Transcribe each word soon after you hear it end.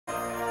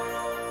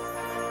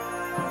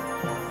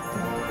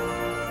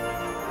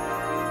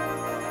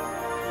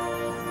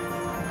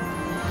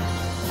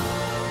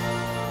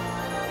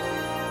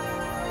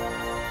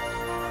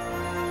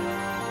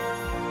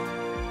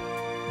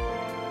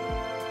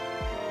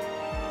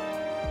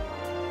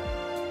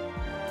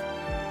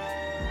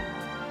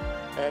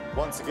And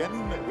once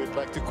again, we'd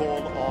like to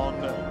call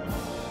on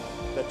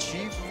the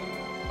Chief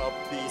of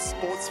the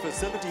Sports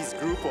Facilities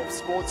Group of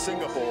Sports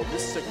Singapore,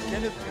 Mr.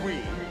 Kenneth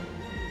Wee,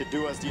 to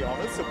do us the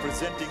honors of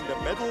presenting the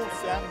medals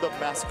and the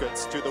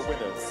mascots to the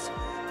winners.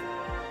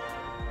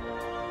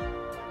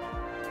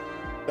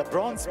 The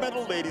bronze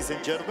medal, ladies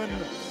and gentlemen,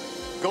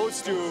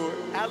 goes to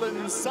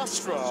Alan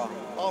Sastra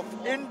of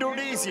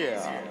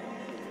Indonesia.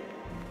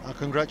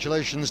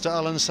 Congratulations to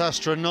Alan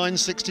Sastra.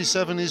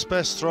 9.67 his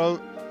best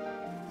throw.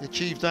 He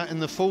achieved that in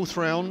the fourth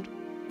round.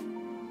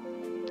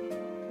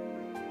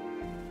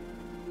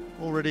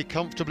 Already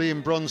comfortably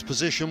in bronze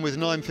position with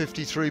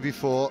 9.53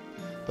 before,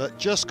 but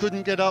just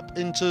couldn't get up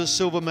into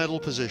silver medal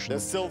position. The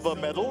silver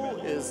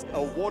medal is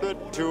awarded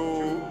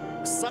to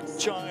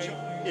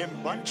Sakchai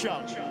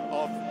Imbanchang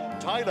of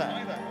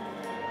Thailand.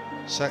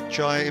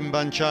 Sakchai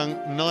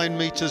Imbanchang, 9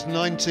 meters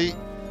 90.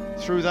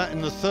 Threw that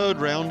in the third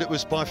round. It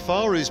was by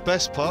far his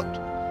best putt.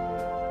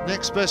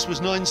 Next best was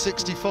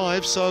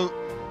 9.65, so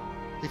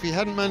if he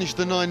hadn't managed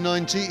the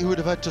 9.90, he would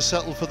have had to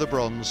settle for the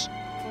bronze.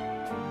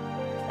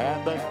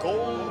 And the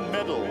gold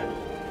medal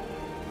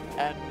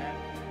and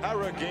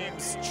Para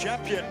Games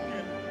champion,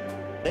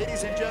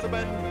 ladies and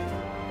gentlemen,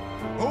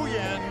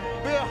 Nguyen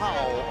Bia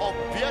Hao of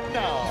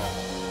Vietnam.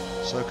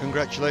 So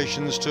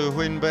congratulations to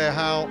Nguyen Bia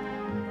Hao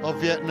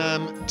of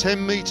Vietnam.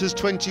 10 meters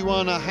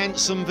 21, a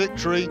handsome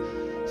victory.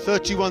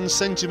 31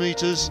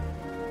 centimeters.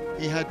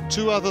 He had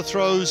two other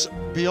throws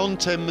beyond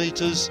 10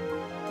 meters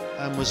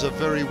and was a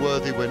very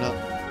worthy winner.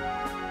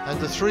 And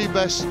the three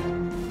best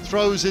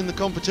throws in the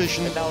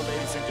competition. And now,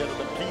 ladies and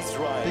gentlemen, please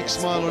rise. Big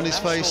smile on his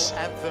face.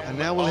 And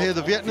now we'll hear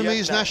the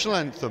Vietnamese national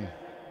anthem.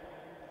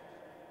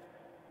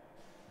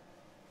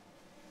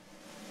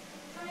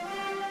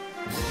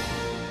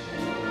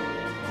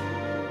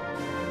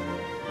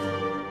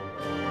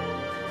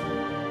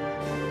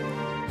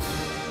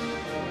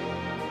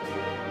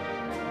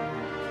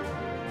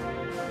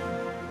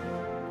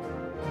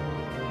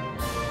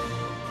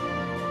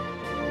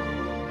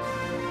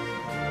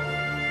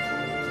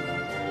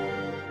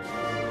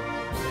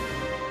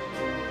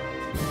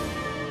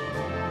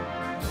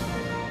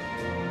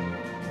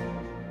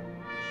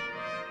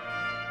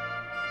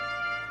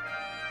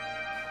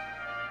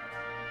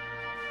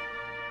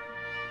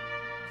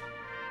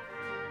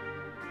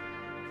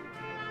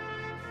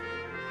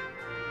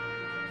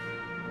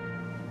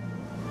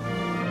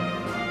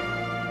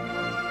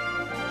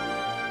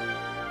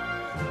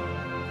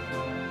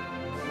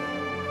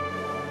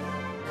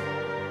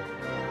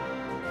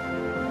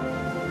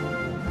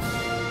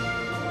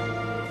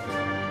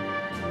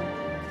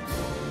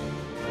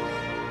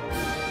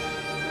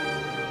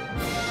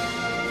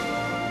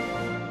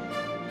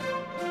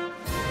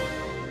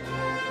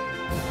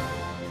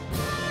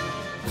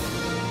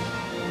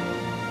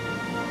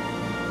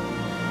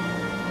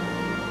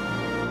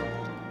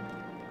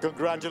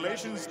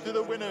 Congratulations to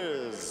the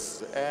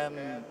winners, and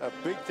a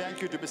big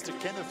thank you to Mr.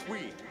 Kenneth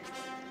Wee.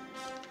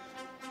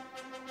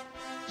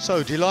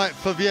 So delight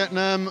for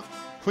Vietnam.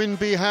 Nguyen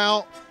Bia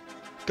Hao,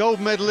 gold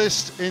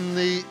medalist in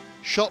the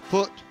shot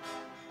put.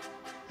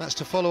 That's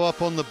to follow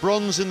up on the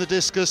bronze in the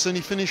discus, and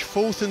he finished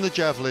fourth in the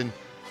javelin.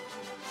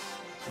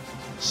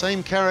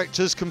 Same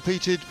characters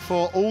competed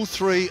for all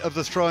three of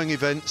the throwing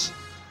events,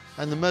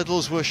 and the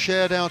medals were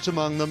shared out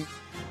among them.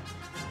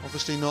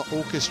 Obviously not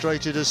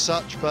orchestrated as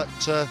such, but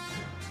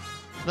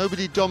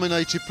nobody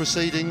dominated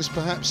proceedings.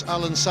 Perhaps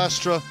Alan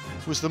Sastra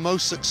was the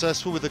most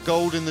successful with a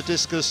gold in the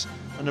discus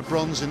and a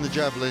bronze in the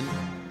javelin.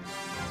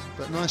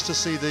 But nice to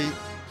see the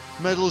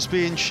medals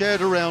being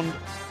shared around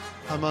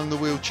among the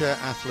wheelchair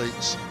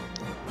athletes.